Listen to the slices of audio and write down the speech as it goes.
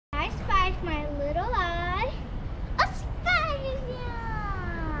I spied my little eye. A spy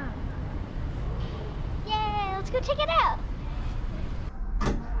museum! Yay, let's go check it out.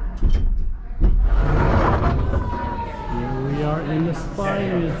 Here we are in the spy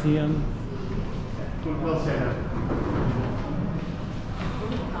museum.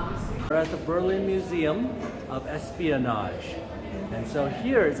 We're at the Berlin Museum of Espionage. And so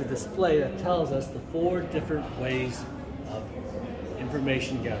here is a display that tells us the 4 different ways of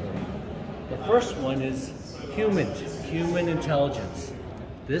information gathering. The first one is human intelligence.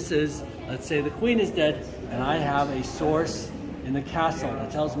 This is, let's say the queen is dead and I have a source in the castle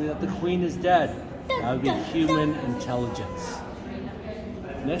that tells me that the queen is dead. That would be human intelligence.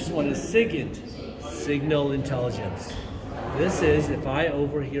 Next one is SIGINT, signal intelligence. This is if I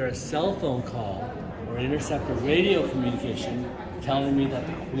overhear a cell phone call or intercept a radio communication telling me that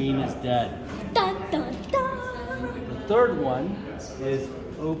the queen is dead. Dun, dun, dun. The third one is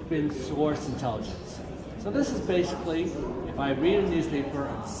open source intelligence. So this is basically if I read a newspaper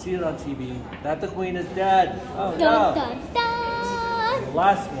and see it on TV that the queen is dead. Oh no! Dun, dun, dun. The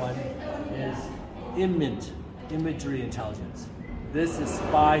last one is imagery intelligence. This is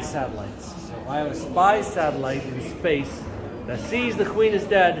spy satellites. So if I have a spy satellite in space that sees the queen is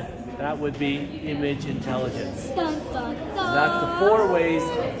dead, that would be image intelligence. Dun, dun, dun. So that's the 4 ways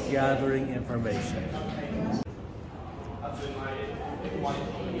of gathering information.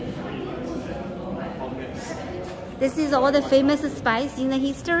 This is all the famous spies in the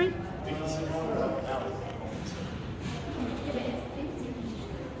history.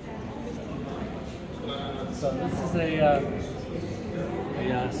 So this is a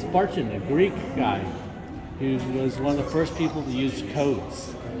Spartan, a Greek guy, who was one of the first people to use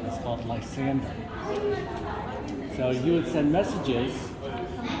codes. It's called Lysander. So he would send messages,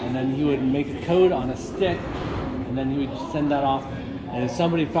 and then he would make a code on a stick, and then he would send that off. And if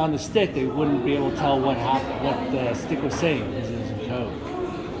somebody found the stick, they wouldn't be able to tell what happened, what the stick was saying, because it was in code.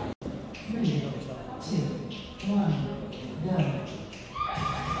 3, 2, 1, go.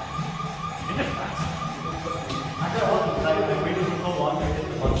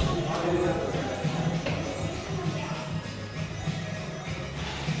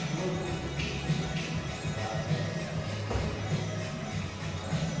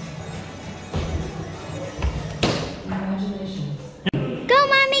 Go,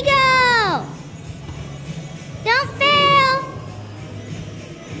 mommy, go! Don't fail!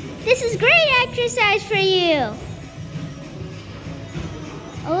 This is great exercise for you.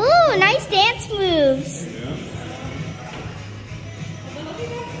 Ooh, nice dance moves.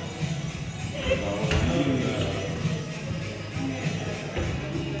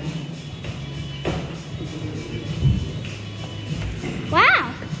 Wow.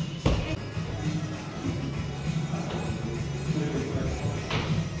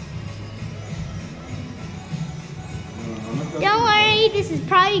 Don't worry, this is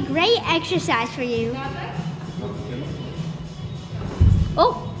probably great exercise for you.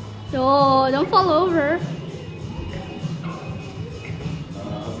 Oh, no, don't fall over.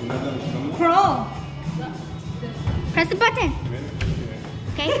 Crawl. Press the button.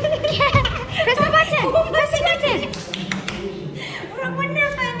 Okay? Press the button. Press the button. We're a Wonder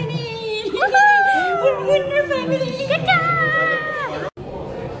Family. We're a Wonder Family. Good job.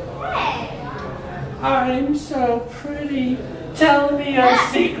 I'm so pretty. Tell me your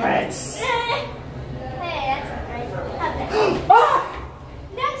secrets. Hey, that's alright. Ah!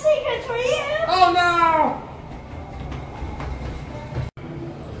 No secrets for you. Oh no!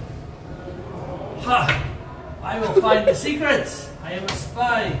 Ha! I will find the secrets. I am a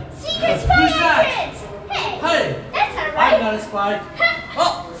spy. Secret spy Who's that? entrance. Hey, Hey! that's not I'm right. not a spy.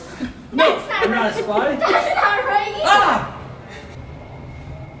 Oh! No, That's not I'm not a right. spy. That's not right either. Ah!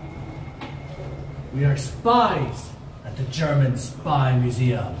 We are spies at the German Spy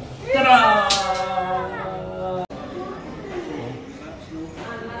Museum. Ta-da!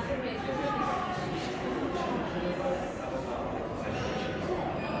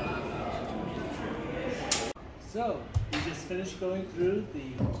 So, we just finished going through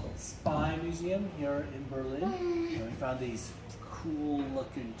the Spy Museum here in Berlin, and we found these cool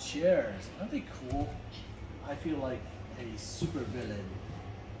looking chairs. Aren't they cool? I feel like a super villain.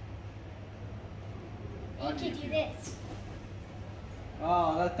 You can do this.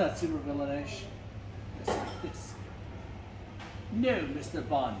 Oh, that's not super villainish. Just like this. No, Mr.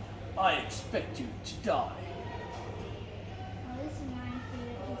 Bond, I expect you to die. Oh, this is my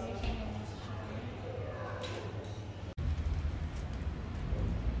favorite position in this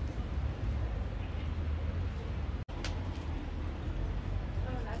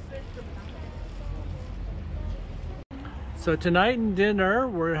So tonight in dinner,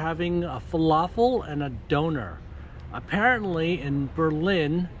 we're having a falafel and a doner. Apparently in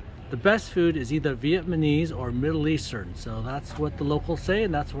Berlin, the best food is either Vietnamese or Middle Eastern. So that's what the locals say,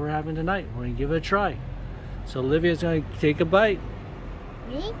 and that's what we're having tonight. We're gonna give it a try. So Olivia's gonna take a bite.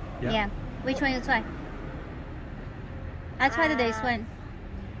 Me? Yeah. Which one you try? I tried this one.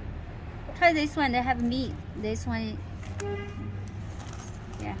 Try this one. They have meat. This one.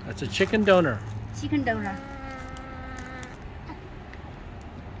 Yeah. That's a chicken doner. Chicken doner.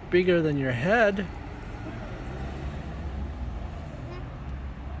 Bigger than your head.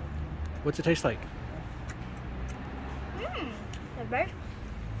 What's it taste like? The very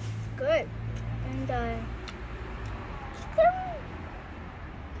good. And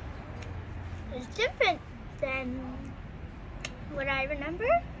it's different than what I remember.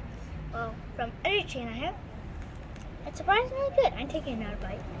 Well, from other chain I have. It's surprisingly good. I'm taking another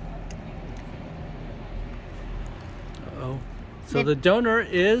bite. Uh-oh. So the doner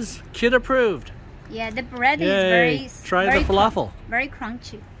is kid approved. Yeah, the bread Yay. is very. Try very the falafel. Very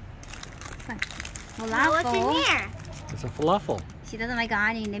crunchy. Now, what's in Falafel. here? It's a falafel. She doesn't like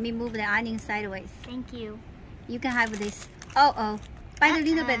onion. Let me move the onion sideways. Thank you. You can have this. Oh. Bite a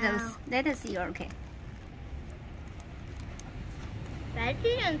little bit those. Let us see. You're okay.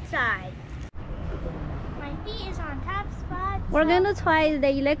 Veggie inside. My feet is on top spot. We're gonna try the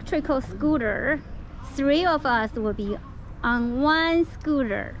electrical scooter. 3 of us will be on one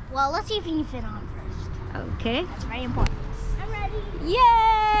scooter. Well, let's see if you can fit on first. Okay. That's very important. I'm ready. Yay!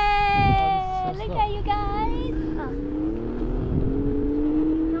 so Look slow. at you guys.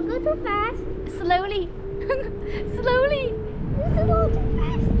 Don't go too fast. Slowly. Slowly. This is a little too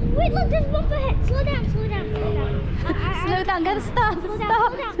fast. Wait, look, there's bump ahead. Slow down, slow down, slow down. Slow down. Gotta stop. Slow down,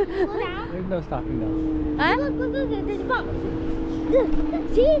 Stop. slow down, slow down. There's no stopping now. Huh? Look, there's a bump.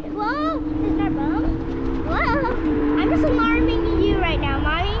 See? Whoa, there's not a bump. Whoa. I'm just alarming you right now,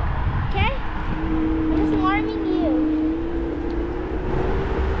 Mommy. Okay? I'm just alarming you.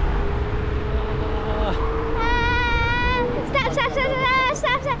 Stop, stop, stop, stop,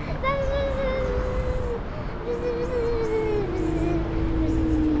 stop, stop.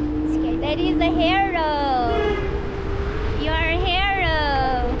 That is a hero. You're a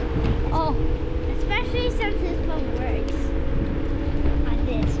hero. Oh. Especially since his phone works on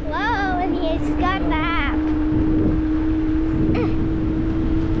this. Whoa, and he's got that.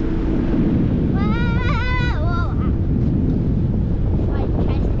 Whoa. My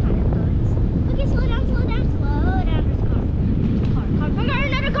chest kind of hurts. Okay, slow down, slow down, slow down.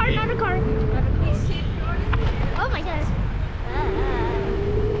 There's a car. Another car. Oh my gosh.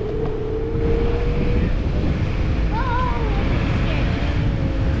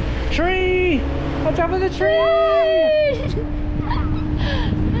 Tree! On top of the tree!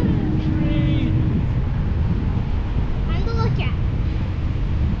 Time to look at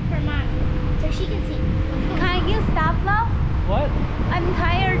for Mom, so she can see. Can you stop now? What? I'm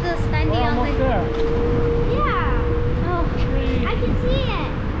tired of standing We're on almost the. there. Yeah, Oh. Tree! I can see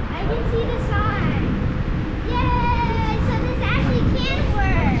it. I can see the sign. Yay! So this actually can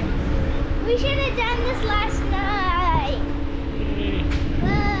work. We should have done this last night.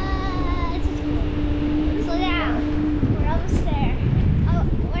 This is cool. Slow down. We're almost there. Oh,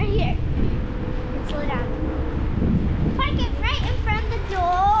 we're here. Slow down. Park it right in front of the door.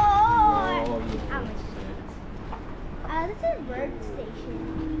 This is a bird station.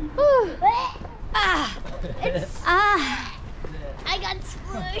 It's, I got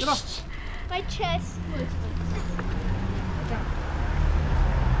squished. My chest was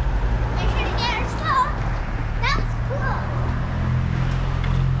Make sure to get her slow. That's cool.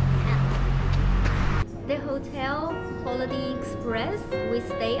 The hotel Holiday Express we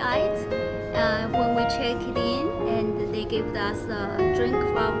stay at when we checked in, and they gave us a drink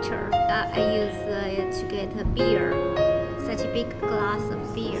voucher. I used it to get a beer, such a big glass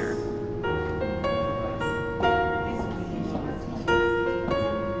of beer.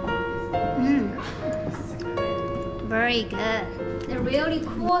 Very good. The really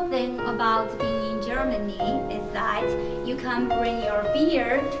cool thing about being in Germany is that you can bring your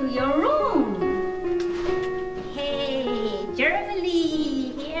beer to your room. Hey, Germany!